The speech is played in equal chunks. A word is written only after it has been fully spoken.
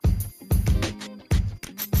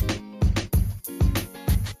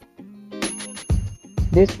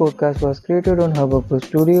This podcast was created on Hubhopper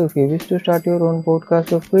Studio. If you wish to start your own podcast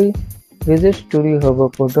for free, visit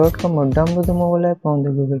studiohubhopper.com or download the mobile app on the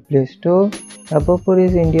Google Play Store. Hubhopper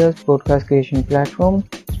is India's podcast creation platform.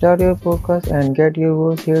 Start your podcast and get your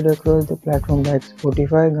voice heard across the platform like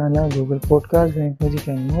Spotify, Gaana, Google Podcasts, Wynk Music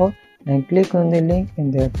and more. And click on the link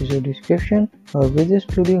in the episode description or visit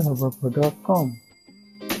studiohubhopper.com.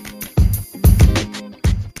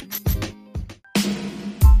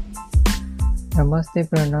 Namaste,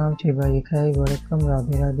 Pranam, Chibayikai, Welcome,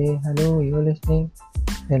 Radhe Radhe. Hello, you're listening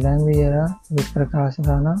the Language Era with Prakash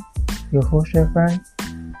Rana, your host and friend.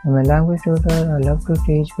 I'm a language tutor. I love to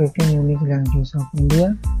teach 15 unique languages of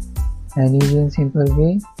India and easy and simple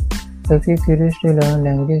way. So if you're curious to learn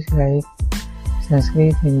languages like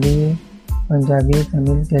Sanskrit, Hindi, Punjabi,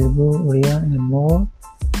 Tamil, Telugu, Oriya and more,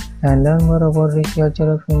 and learn more about rich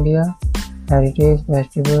culture of India, heritage,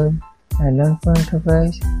 festival, and learn for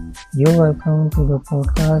enterprise, you're welcome to the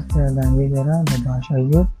podcast The Language Era, the Bhasha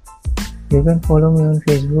Youth. You can follow me on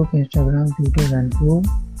Facebook, Instagram, Twitter and Tube.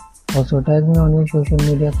 Also tag me on your social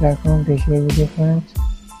media platform to share with your friends.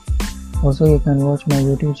 Also you can watch my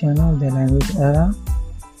YouTube channel The Language Era.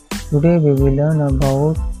 Today we will learn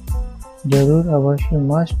about जरूर अवश्य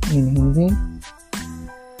must in Hindi.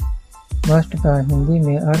 Must का हिंदी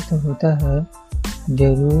में अर्थ होता है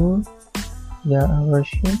जरूर या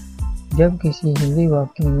अवश्य. जब किसी हिंदी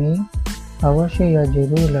वाक्य में अवश्य या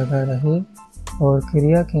जरूर लगा रहे और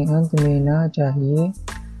क्रिया के अंत में ना चाहिए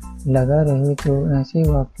लगा रहे तो ऐसे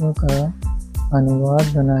वाक्यों का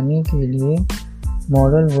अनुवाद बनाने के लिए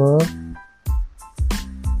मॉडल वर्ब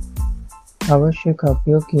अवश्य का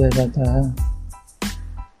उपयोग किया जाता है.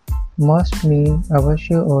 Must mean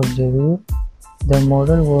अवश्य और जरूर. The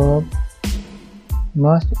model verb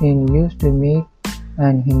must in used to make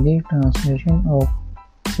an Hindi translation of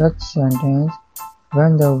such sentence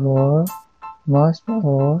when the verb must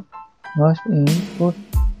or must in put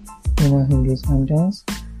in a Hindi sentence.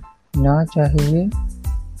 ना चाहिए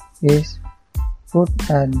is put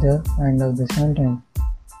at the end of the sentence.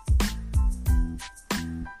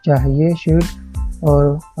 चाहिए should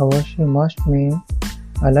और अवश्य must में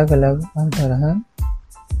अलग अलग अंतर है.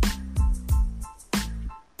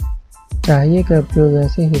 चाहिए का प्रयोग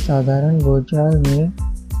ऐसे ही साधारण बोलचाल में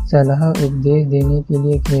सलाह उपदेश देने के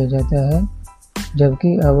लिए किया जाता है, जबकि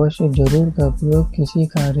अवश्य जरूर का प्रयोग किसी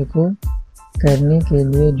कार्य को करने के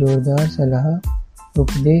लिए जोरदार सलाह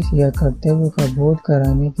उपदेश या कर्तव्य का बोध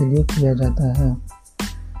कराने के लिए किया जाता है.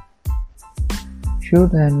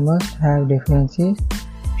 Should and must have differences.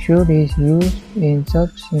 Should is used in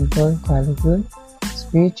such simple colloquial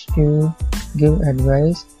speech to give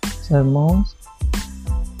advice, sermons,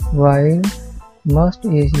 while must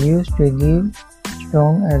is used to give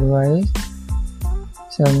strong advice,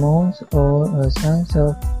 sermons or a sense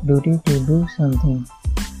of duty to do something.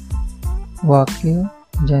 वाक्य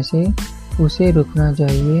जैसे उसे रुकना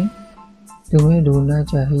चाहिए, तुम्हें ढूंढना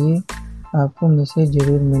चाहिए, आपको मुझसे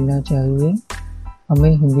जरूर मिलना चाहिए,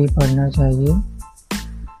 हमें हिंदी पढ़ना चाहिए.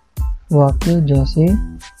 वाक्य जैसे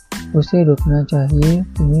उसे रुकना चाहिए,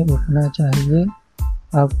 तुम्हें उठना चाहिए,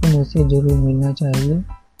 आपको मुझसे जरूर मिलना चाहिए,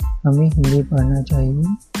 हमें हिंदी पढ़ना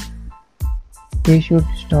चाहिए. We should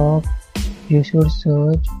stop, you should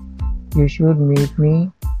search, you should meet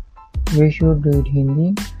me, we should read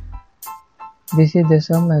Hindi. This is the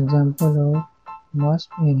some example of must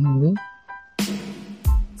in Hindi.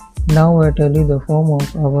 Now I tell you the form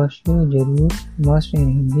of अवश्य, जरूर, must in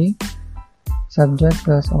Hindi. Subject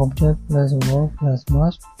plus object plus verb plus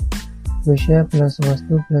must. विषय plus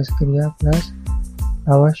वस्तु plus क्रिया plus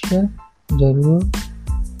अवश्य जरूर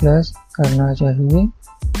plus करना चाहिए.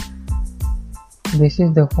 This is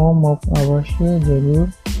the form of अवश्य जरूर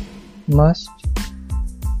must.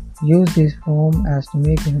 Use this form as to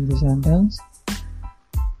make a Hindi sentence.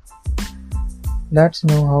 Let's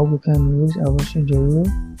know how we can use अवश्य जरूर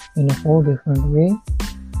in 4 different ways.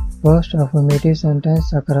 First, affirmative sentence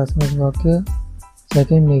सकारात्मक वाक्य.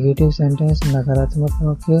 Second, negative sentence नकारात्मक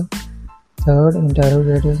वाक्य. Third,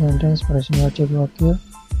 interrogative sentence प्रश्नवाचक वाक्य.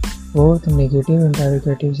 Fourth, negative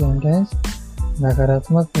interrogative sentence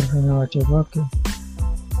नकारात्मक प्रश्नवाचक वाक्य.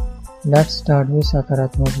 Let's start with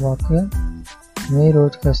सकारात्मक वाक्य. हमें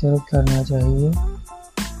रोज कसरत करना चाहिए.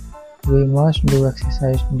 We must do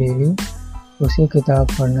exercise daily. उसे किताब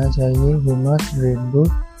पढ़ना चाहिए. We must read book.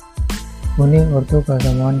 उन्हें औरतों का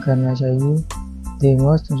सम्मान करना चाहिए. They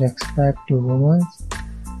must respect to women.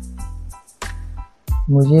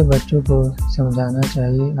 मुझे बच्चों को समझाना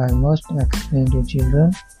चाहिए. I must explain to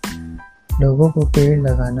children. लोगों को पेड़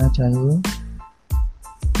लगाना चाहिए.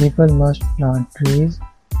 People must plant trees.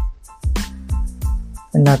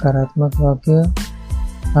 नकारात्मक वाक्य.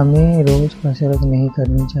 हमें रोज़ कसरत नहीं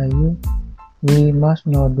करनी चाहिए। We must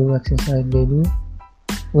not do exercise daily.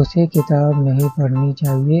 उसे किताब नहीं पढ़नी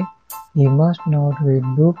चाहिए। He must not read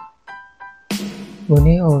book.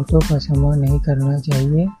 उन्हें औरतों का सम्मान नहीं करना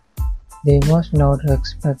चाहिए। They must not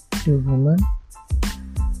respect women.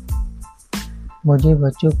 मुझे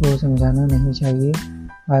बच्चों को समझाना नहीं चाहिए।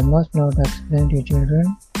 I must not explain to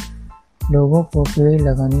children. लोगों को पेड़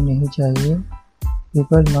लगाने नहीं चाहिए।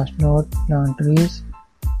 People must not plant trees.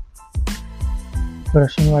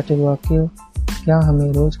 प्रश्नवाचक वाक्य: क्या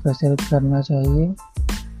हमें रोज कसरत करना चाहिए?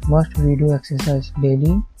 Must we do exercise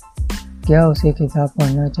daily? क्या उसे किताब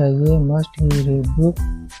पढ़ना चाहिए? मस्ट ही रीड बुक?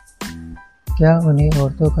 क्या उन्हें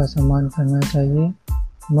औरतों का सम्मान करना चाहिए?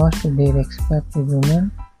 Must they respect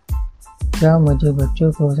women? क्या मुझे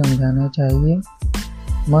बच्चों को समझाना चाहिए?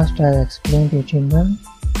 Must I explain to children?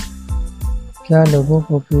 क्या लोगों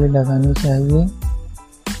को पेड़ लगाने चाहिए?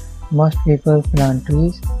 Must people plant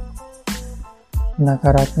trees?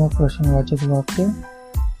 नकारात्मक प्रश्नवाचक वाक्य: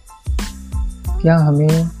 क्या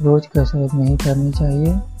हमें रोज कसरत नहीं करनी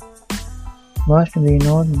चाहिए? Must we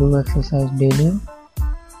not do exercise daily?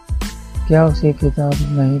 क्या उसे किताब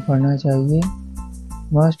नहीं पढ़ना चाहिए?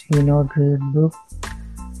 Must he not read book?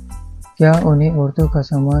 क्या उन्हें औरतों का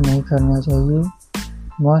सम्मान नहीं करना चाहिए?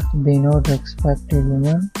 Must they not respect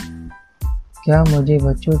women? क्या मुझे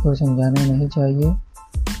बच्चों को समझाना नहीं चाहिए?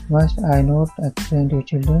 Must I not explain to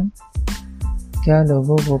children? क्या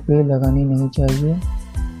लोगों को पेड़ लगाने नहीं चाहिए?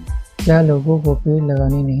 क्या लोगों को पेड़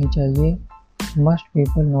लगाने नहीं चाहिए? Must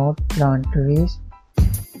people not plant trees?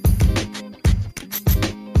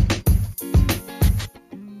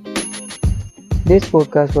 This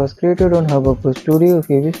podcast was created on Hubhopper Studio. If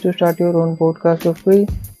you wish to start your own podcast for free,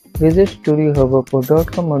 visit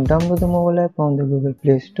studiohubhopper.com or download the mobile app on the Google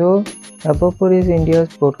Play Store. Hubhopper is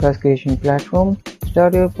India's podcast creation platform.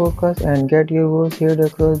 Start your podcast and get your voice heard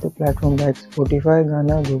across the platform like Spotify,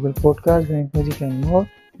 Gaana, Google Podcasts, Wynk Music and more.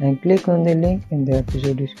 And click on the link in the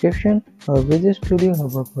episode description or visit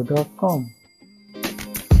studiohubhopper.com.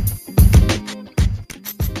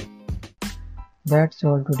 That's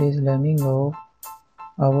all today's learning of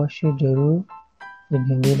Avashya Jarur in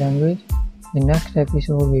Hindi language. In next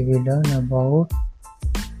episode we will learn about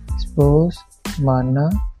suppose, manna.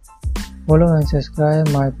 Follow and subscribe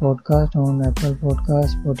my podcast on Apple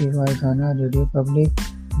Podcasts, Spotify, Gaana, Radio Public,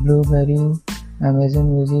 Blueberry,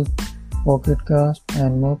 Amazon Music, Pocket Cast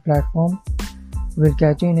and more platforms. We'll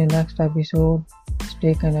catch you in the next episode.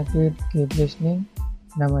 Stay connected, keep listening.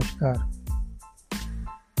 Namaskar.